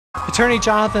Attorney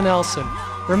Jonathan Elson,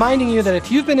 reminding you that if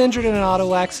you've been injured in an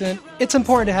auto accident, it's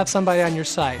important to have somebody on your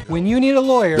side. When you need a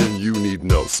lawyer, then you need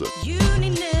Nelson.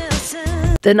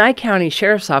 The Nye County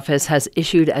Sheriff's Office has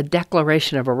issued a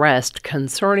declaration of arrest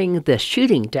concerning the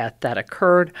shooting death that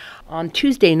occurred on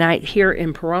Tuesday night here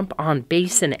in Pahrump on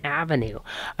Basin Avenue.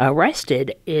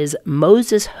 Arrested is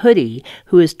Moses Hoodie,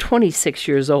 who is 26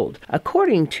 years old.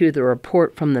 According to the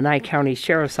report from the Nye County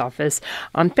Sheriff's Office,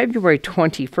 on February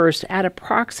 21st at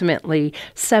approximately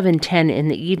 7:10 in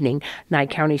the evening, Nye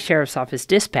County Sheriff's Office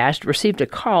dispatch received a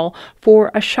call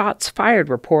for a shots fired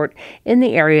report in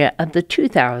the area of the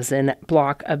 2000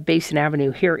 block of Basin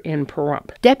Avenue here in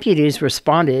Pahrump. Deputies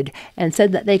responded and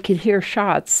said that they could hear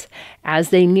shots as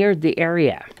they neared the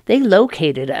area. They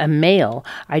located a male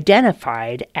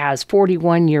identified as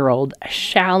 41-year-old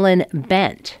Shallon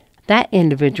Bent. That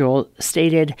individual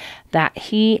stated that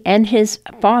he and his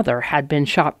father had been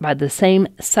shot by the same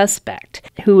suspect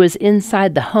who was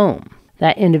inside the home.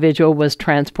 That individual was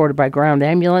transported by ground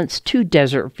ambulance to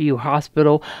Desert View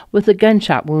Hospital with a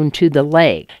gunshot wound to the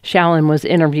leg. Shallon was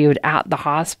interviewed at the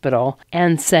hospital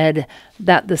and said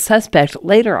that the suspect,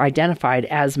 later identified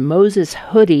as Moses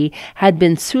Hoodie, had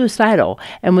been suicidal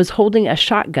and was holding a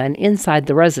shotgun inside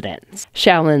the residence.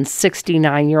 Shallon's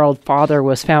 69-year-old father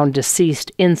was found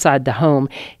deceased inside the home.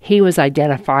 He was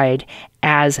identified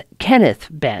as Kenneth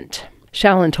Bent.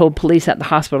 Shallon told police at the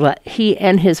hospital that he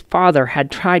and his father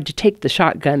had tried to take the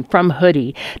shotgun from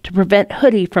Hoodie to prevent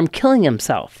Hoodie from killing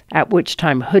himself, at which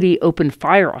time Hoodie opened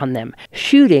fire on them,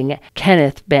 shooting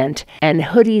Kenneth Bent, and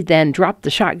Hoodie then dropped the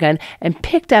shotgun and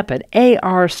picked up an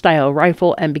AR-style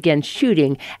rifle and began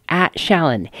shooting at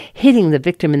Shallon, hitting the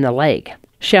victim in the leg.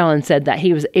 Shallon said that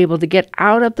he was able to get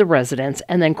out of the residence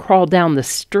and then crawl down the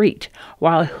street,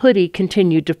 while Hoodie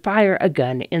continued to fire a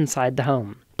gun inside the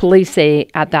home. Police say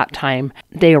at that time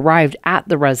they arrived at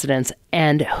the residence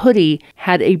and Hoodie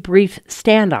had a brief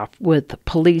standoff with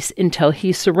police until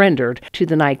he surrendered to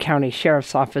the Nye County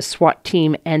Sheriff's Office SWAT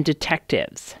team and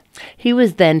detectives. He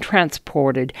was then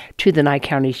transported to the Nye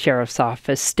County Sheriff's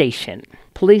Office station.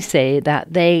 Police say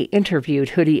that they interviewed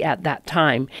Hoodie at that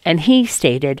time, and he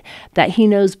stated that he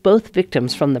knows both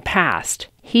victims from the past.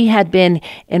 He had been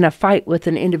in a fight with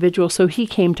an individual, so he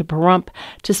came to Pahrump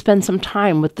to spend some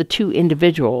time with the two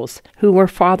individuals, who were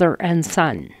father and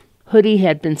son. Hoodie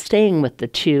had been staying with the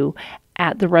two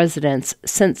at the residence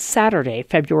since Saturday,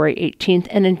 February 18th,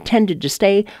 and intended to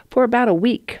stay for about a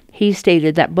week. He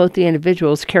stated that both the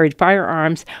individuals carried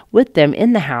firearms with them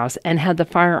in the house and had the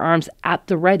firearms at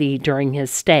the ready during his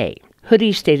stay.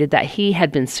 Hoodie stated that he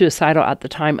had been suicidal at the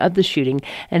time of the shooting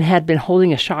and had been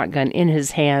holding a shotgun in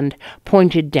his hand,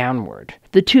 pointed downward.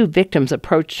 The two victims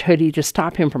approached Hoodie to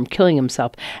stop him from killing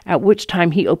himself, at which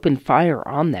time he opened fire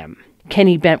on them.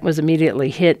 Kenny Bent was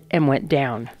immediately hit and went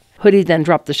down. Hoodie then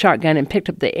dropped the shotgun and picked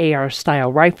up the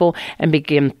AR-style rifle and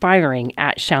began firing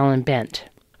at Shallon Bent.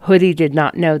 Hoodie did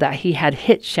not know that he had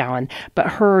hit Shallon, but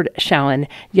heard Shallon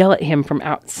yell at him from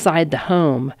outside the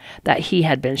home that he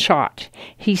had been shot.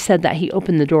 He said that he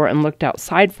opened the door and looked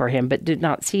outside for him, but did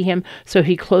not see him, so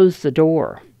he closed the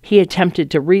door. He attempted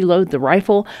to reload the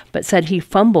rifle, but said he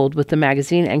fumbled with the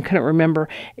magazine and couldn't remember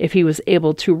if he was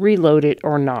able to reload it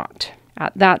or not.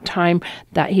 At that time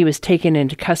that he was taken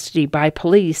into custody by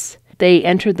police, they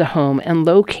entered the home and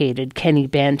located Kenny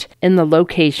Bent in the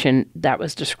location that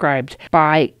was described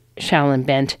by Shallon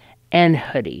Bent and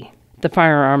Hoodie. The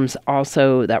firearms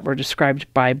also that were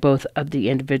described by both of the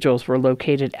individuals were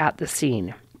located at the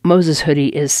scene. Moses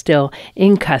Hoodie is still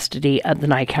in custody at the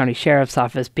Nye County Sheriff's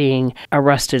Office, being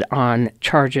arrested on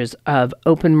charges of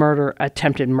open murder,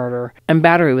 attempted murder, and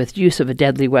battery with use of a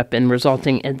deadly weapon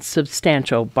resulting in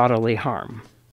substantial bodily harm.